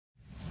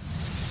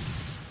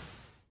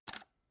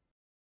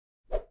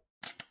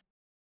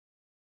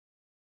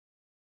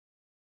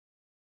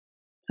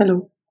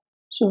Hello.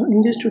 So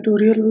in this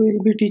tutorial we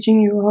will be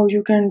teaching you how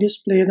you can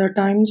display the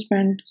time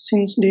spent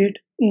since date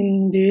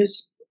in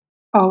days,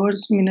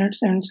 hours,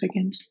 minutes and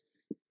seconds.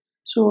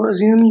 So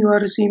assume you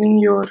are receiving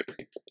your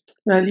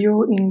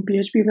value in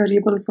PHP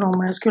variable from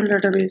MySQL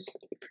database.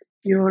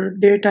 Your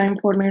date time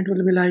format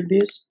will be like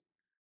this: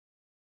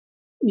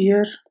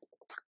 year,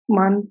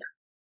 month,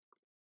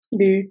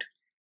 date,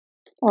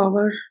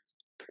 hour,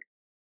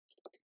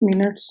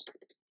 minutes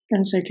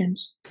and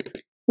seconds.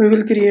 We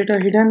will create a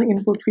hidden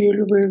input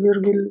field where we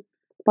will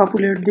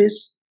populate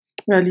this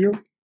value,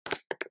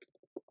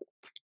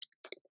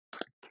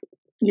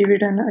 give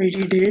it an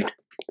ID date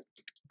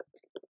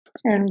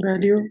and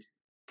value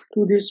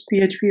to this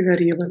PHP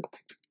variable,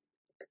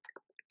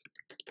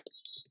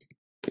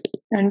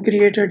 and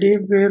create a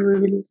div where we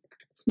will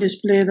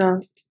display the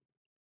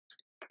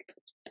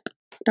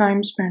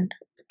time spent.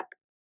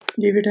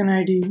 Give it an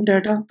ID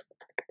data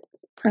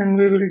and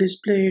we will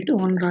display it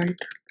on right,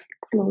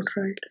 float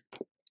right.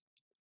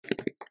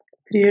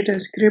 Create a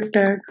script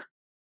tag.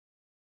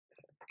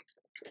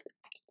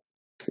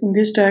 In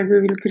this tag we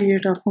will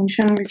create a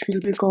function which will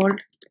be called,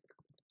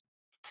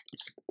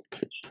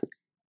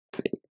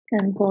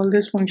 and call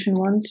this function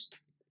once.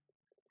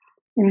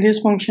 In this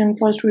function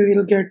first we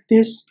will get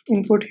this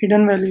input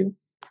hidden value.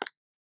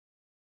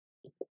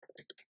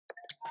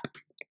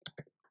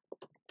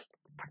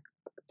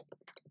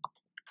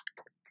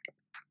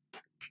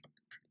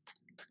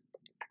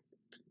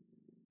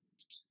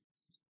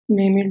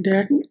 Name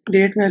it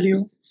date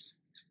value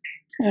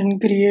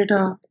and create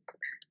a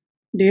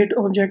date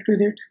object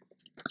with it.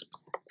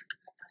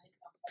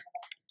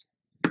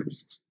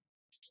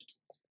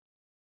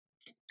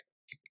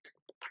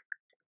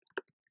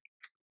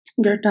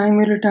 Get time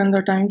will return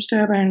the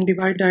timestamp and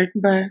divide that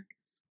by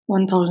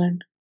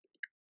 1000.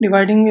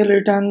 Dividing will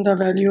return the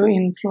value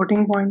in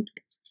floating point.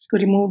 To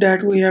remove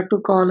that we have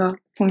to call a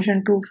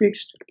function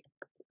toFixed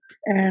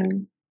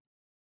and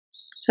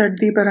set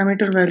the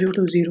parameter value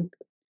to 0.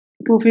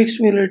 toFixed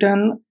will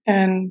return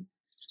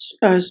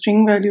a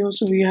string value,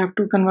 so we have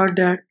to convert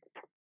that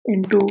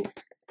into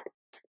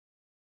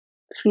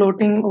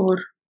floating or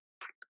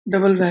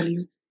double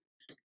value.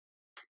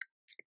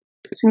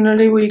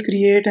 Similarly, we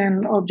create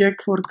an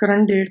object for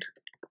current date.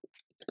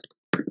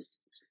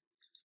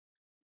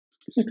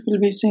 It will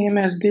be same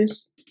as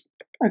this,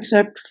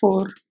 except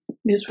for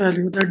this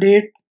value. The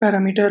date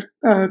parameter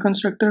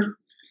constructor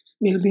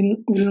will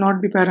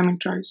not be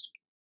parameterized.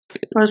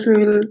 First,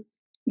 we will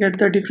get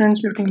the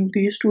difference between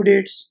these two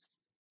dates.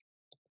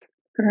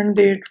 Current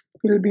date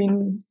will be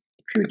in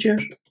future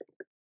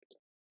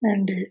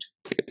and date,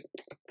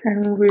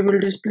 and we will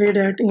display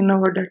that in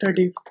our data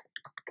div.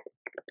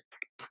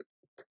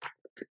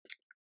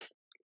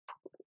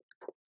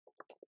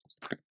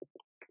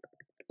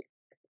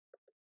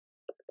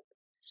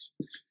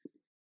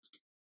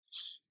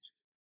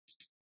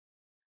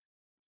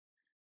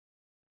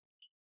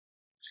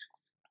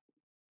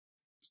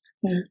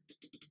 Yeah.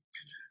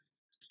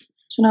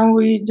 So now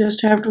we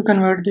just have to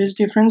convert this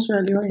difference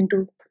value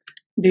into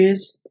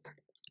days.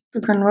 To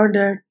convert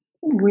that,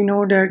 we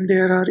know that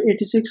there are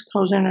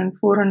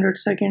 86,400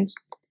 seconds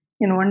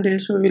in one day,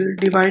 so we will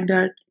divide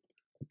that,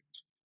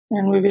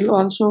 and we will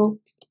also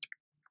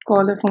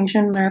call a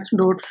function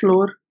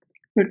math.floor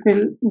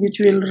which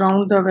will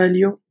round the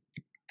value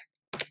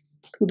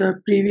to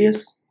the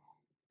previous.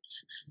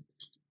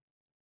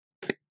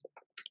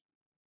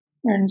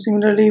 And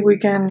similarly we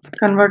can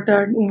convert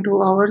that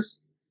into hours,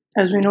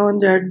 as we know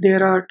that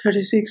there are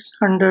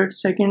 3600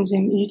 seconds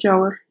in each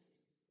hour,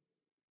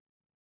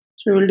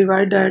 so we'll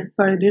divide that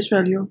by this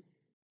value,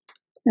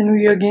 and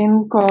we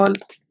again call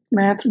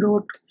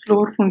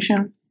math.floor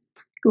function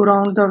to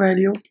round the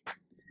value.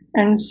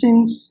 And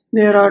since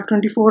there are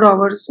 24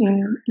 hours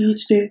in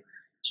each day,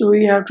 so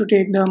we have to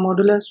take the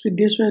modulus with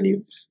this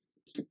value.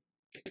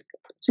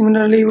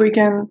 Similarly we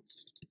can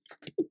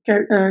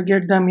get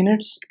the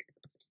minutes,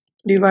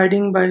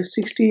 dividing by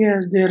 60,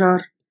 as there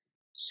are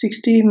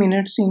 60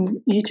 minutes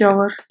in each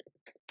hour,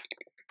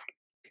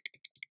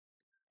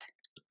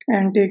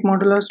 and take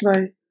modulus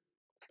by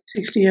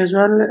 60 as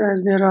well,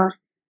 as there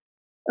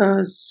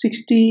are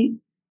 60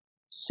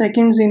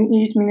 seconds in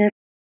each minute.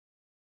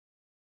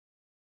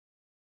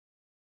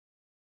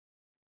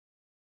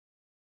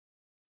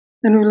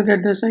 Then we will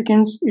get the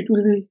seconds. It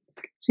will be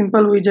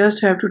simple, we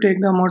just have to take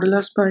the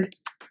modulus by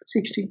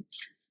 60.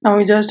 Now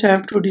we just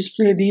have to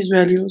display these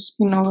values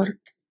in our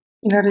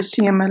inner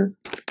HTML.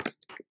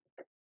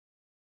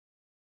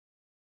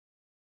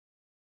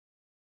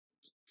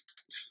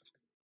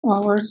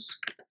 Hours,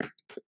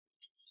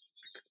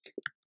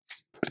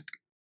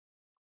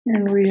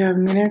 and we have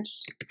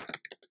minutes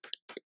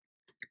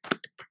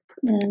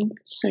and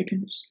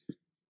seconds.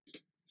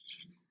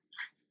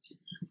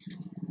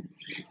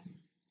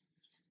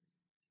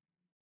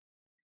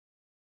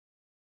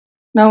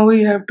 Now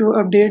we have to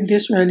update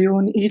this value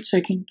on each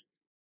second.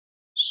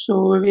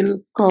 So we will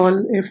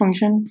call a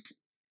function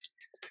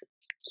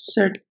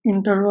set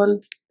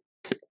interval,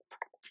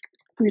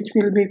 which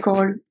will be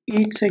called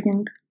each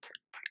second.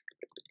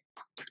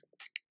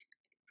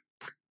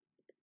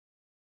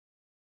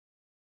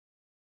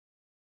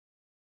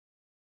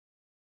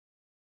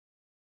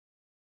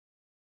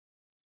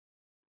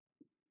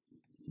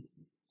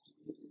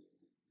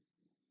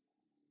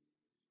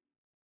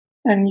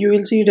 and you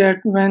will see that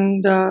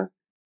when the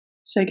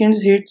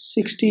seconds hit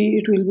 60,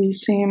 it will be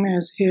same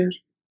as here,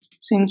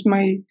 since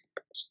my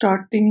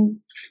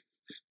starting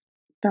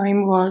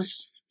time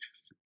was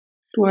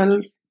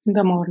 12 in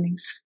the morning.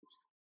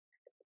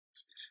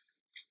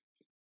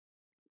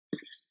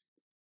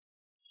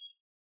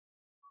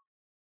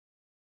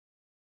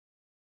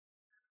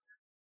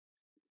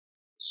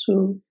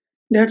 So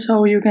that's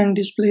how you can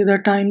display the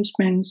time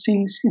spent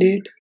since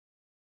date,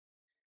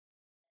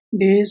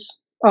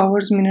 days,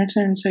 hours, minutes,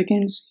 and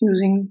seconds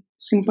using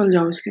simple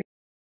JavaScript.